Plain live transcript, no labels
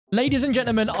Ladies and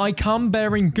gentlemen, I come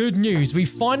bearing good news. We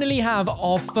finally have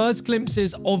our first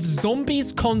glimpses of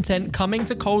zombies content coming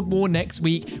to Cold War next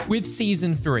week with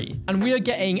Season 3. And we are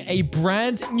getting a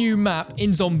brand new map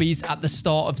in zombies at the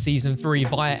start of Season 3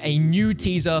 via a new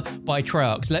teaser by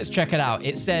Treyarch. Let's check it out.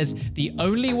 It says, "The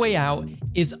only way out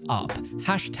is up."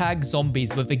 Hashtag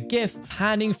zombies, with a GIF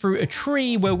panning through a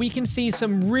tree where we can see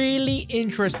some really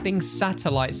interesting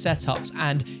satellite setups.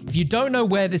 And if you don't know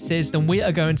where this is, then we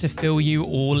are going to fill you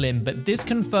all in. But this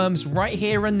confirms right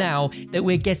here and now that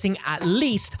we're getting at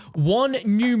least one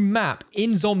new map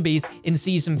in zombies in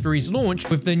Season 3's launch,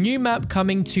 with the new map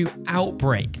coming to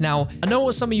Outbreak. Now, I know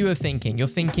what some of you are thinking. You're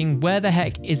thinking, where the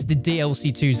heck is the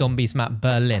DLC 2 zombies map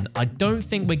Berlin? I don't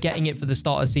think we're getting it for the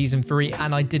start of Season 3,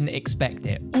 and I didn't expect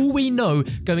it. All we know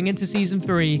going into Season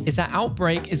 3 is that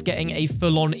Outbreak is getting a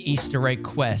full-on Easter egg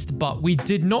quest, but we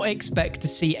did not expect to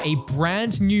see a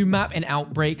brand new map in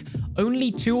Outbreak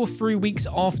only 2 or 3 weeks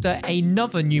after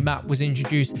another new map was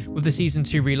introduced with the Season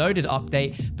 2 Reloaded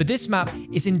update. But this map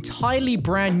is entirely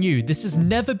brand new. This has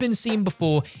never been seen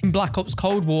before in Black Ops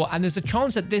Cold War, and there's a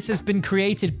chance that this has been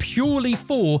created purely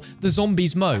for the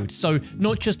zombies mode. So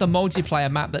not just a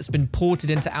multiplayer map that's been ported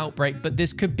into Outbreak, but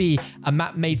this could be a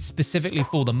map made specifically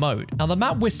for the mode. Now, the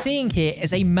map we're seeing here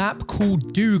is a map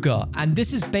called Duga, and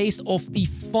this is based off the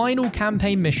final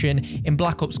campaign mission in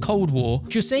Black Ops Cold War.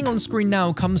 What you're seeing on screen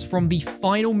now comes from the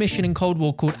final mission in Cold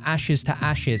War called Ashes to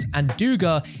Ashes, and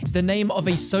Duga is the name of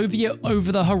a Soviet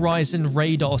over-the-horizon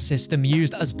radar system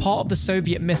used as part of the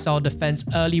Soviet missile defense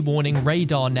early warning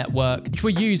radar network, which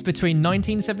were used between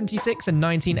 1976 and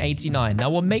 1989. Now,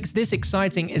 what makes this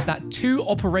exciting is that 2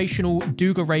 operational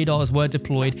Duga radars were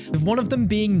deployed, with one of them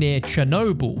being near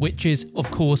Chernobyl, which is,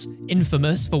 of course,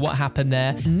 infamous for what happened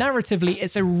there. Narratively,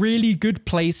 it's a really good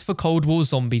place for Cold War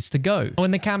zombies to go. Now,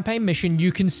 in the campaign mission,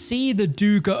 you can see the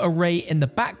Duga array in the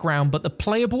background, but the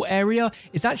playable area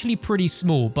is actually pretty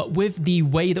small. But with the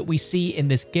way that we see in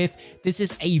this GIF, this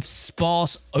is a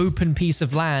sparse, open piece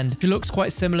of land, which looks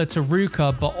quite similar to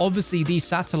Ruka, but obviously these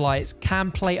satellites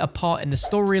can play a part in the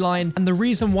storyline. And the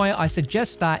reason why I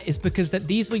suggest that is because that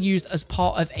these were used as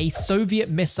part of a Soviet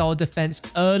missile defense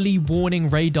early warning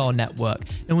radar network.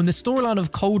 Now, in the storyline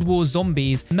of Cold War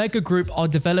Zombies, Mega Group are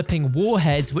developing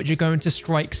warheads which are going to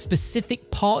strike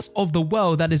specific parts of the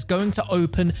world that is going to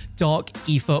open dark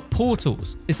ether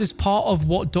portals. This is part of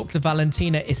what Dr.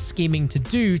 Valentina is scheming to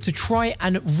do, to try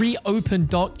and reopen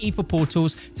dark ether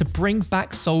portals to bring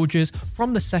back soldiers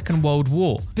from the Second World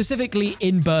War, specifically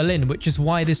in Berlin, which is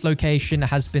why this location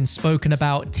has been spoken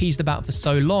about, teased about for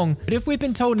so long. But if we've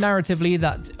been told narratively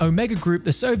that Omega Group,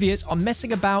 the Soviets, are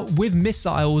messing about with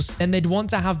missiles, then they'd want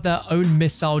to have their own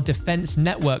missile defense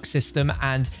network system,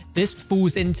 and this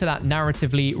falls into that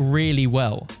narratively really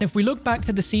well. If we look back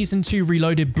to the Season 2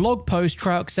 Reloaded blog post,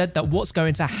 Treyarch said that what's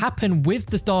going to happen with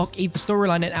the Dark Ether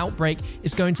storyline in Outbreak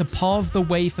is going to pave the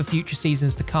way for future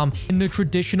seasons to come in the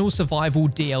traditional survival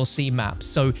DLC maps.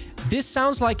 So this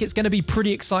sounds like it's going to be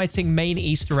pretty exciting main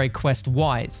Easter egg quest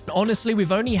wise. Honestly,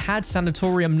 we've only had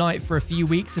Sanatorium Night for a few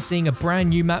weeks, so seeing a brand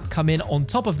new map come in on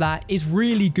top of that is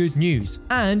really good news.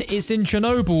 And it's in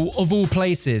Chernobyl of all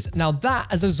places. Now, that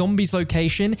as a zombies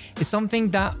location is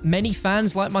something that many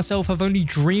fans like myself have only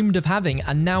dreamed of having,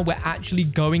 and now we're actually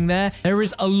going there. There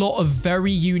is a lot of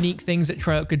very unique things that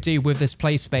Treyarch could do with this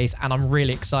play space, and I'm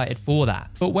really excited for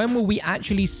that. But when will we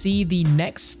actually see the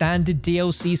next standard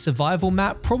DLC survival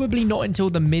map? Probably not until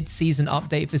the mid-season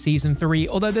update for Season 3,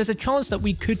 although there's a chance that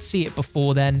we could see it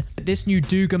before then. This new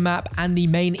Duga map and the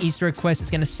main Easter egg quest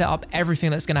is going to set up everything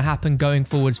that's going to happen going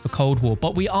forwards for Cold War.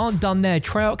 But we aren't done there.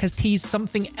 Treyarch has teased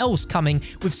something else coming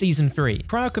with Season 3.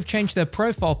 Treyarch have changed their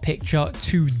profile picture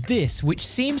to this, which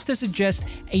seems to suggest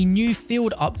a new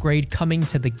field upgrade coming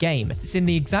to the game. It's in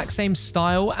the exact same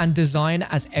style and design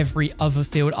as every other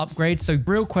field upgrade. So the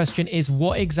real question is,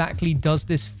 what exactly does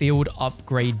this field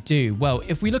upgrade do? Well,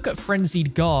 if we look at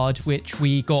Frenzied Guard, which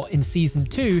we got in Season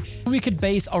 2, we could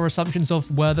base our assumptions off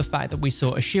were the fact that we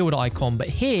saw a shield icon. But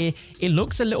here, it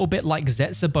looks a little bit like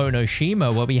Zetsubou no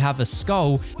Shima, where we have a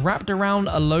skull wrapped around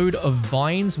a load of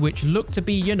vines, which look to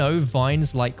be, you know,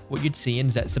 vines like what you'd see in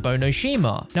Zetsubou no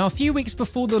Shima. Now, a few weeks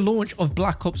before the launch of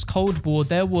Black Ops Cold War,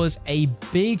 there was a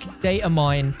big data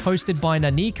mine hosted by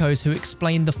Nanikos who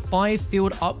explained the 5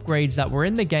 field upgrades that were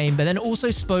in the game, but then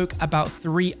also spoke about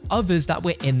 3 others that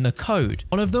were in the code.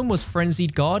 One of them was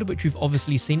Frenzied Guard, which we've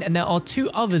obviously seen, and there are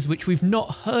 2 others which we've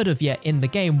not heard of yet in the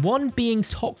game, one being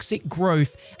Toxic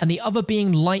Growth and the other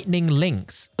being Lightning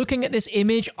Links. Looking at this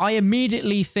image, I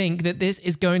immediately think that this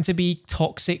is going to be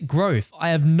Toxic Growth. I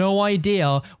have no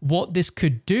idea what this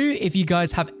could do. If you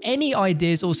guys have any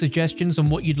ideas or suggestions on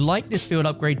what you'd like this field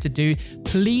upgrade to do?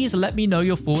 Please let me know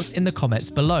your thoughts in the comments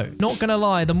below. Not gonna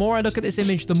lie, the more I look at this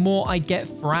image, the more I get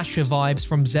Thrasher vibes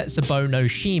from Zetsubou no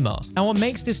Shima. And what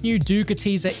makes this new Duga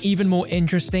teaser even more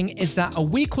interesting is that a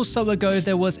week or so ago,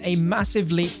 there was a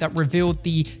massive leak that revealed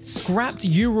the scrapped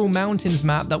Ural Mountains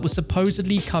map that was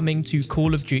supposedly coming to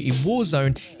Call of Duty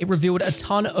Warzone. It revealed a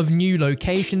ton of new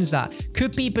locations that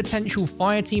could be potential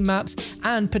fireteam maps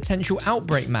and potential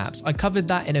outbreak maps. I covered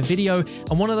that in a video,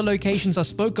 and one of the locations I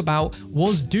spoke about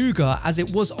was Duga, as it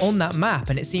was on that map,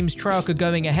 and it seems Treyarch are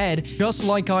going ahead, just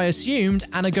like I assumed,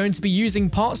 and are going to be using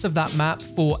parts of that map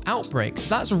for outbreaks.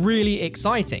 That's really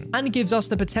exciting, and gives us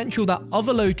the potential that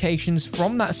other locations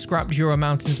from that scrapped Ural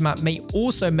Mountains map may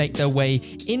also make their way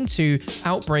into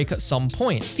outbreak at some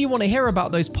point. If you want to hear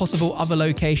about those possible other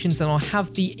locations, then I'll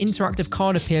have the interactive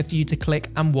card appear for you to click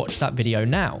and watch that video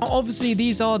now. Obviously,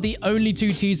 these are the only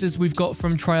two teasers we've got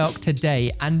from Treyarch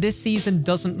today, and this season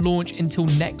doesn't launch until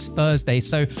next Thursday,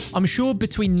 so I'm sure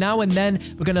between now and then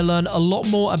we're going to learn a lot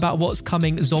more about what's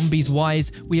coming zombies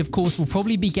wise. We of course will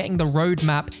probably be getting the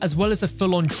roadmap as well as a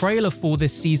full-on trailer for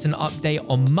this season update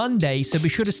on Monday, so be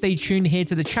sure to stay tuned here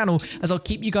to the channel as I'll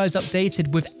keep you guys updated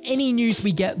with any news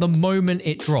we get the moment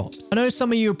it drops. I know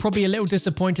some of you are probably a little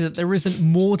disappointed that there isn't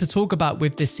more to talk about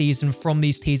with this season from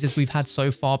these teasers we've had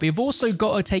so far, but you've also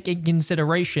got to take in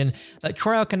consideration that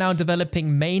Treyarch are now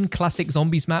developing main classic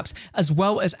zombies maps as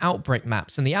well as outbreak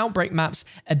maps, and the outbreak maps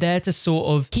are there to sort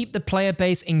of keep the player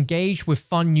base engaged with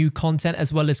fun new content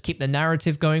as well as keep the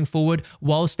narrative going forward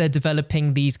whilst they're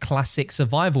developing these classic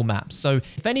survival maps. So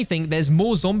if anything, there's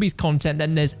more zombies content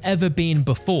than there's ever been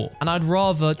before, and I'd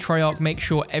rather Treyarch make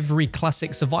sure every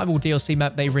classic survival DLC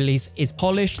map they release is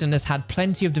polished and has had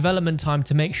plenty of development time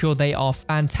to make sure they are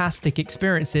fantastic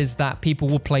experiences that people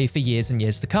will play for years and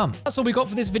years to come. That's all we got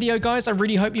for this video, guys. I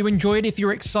really hope you enjoyed. If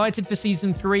you're excited for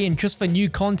season 3 and just for new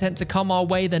content to come our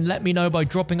way, then let me know by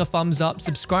dropping a thumbs up,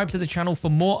 subscribe to the channel for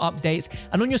more updates,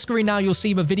 and on your screen now you'll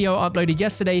see a video uploaded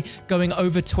yesterday going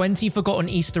over 20 forgotten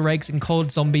Easter eggs in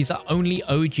COD Zombies that only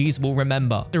OGs will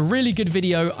remember. It's a really good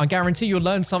video. I guarantee you'll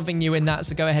learn something new in that,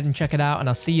 so go ahead and check it out, and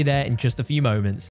I'll see you there in just a few moments.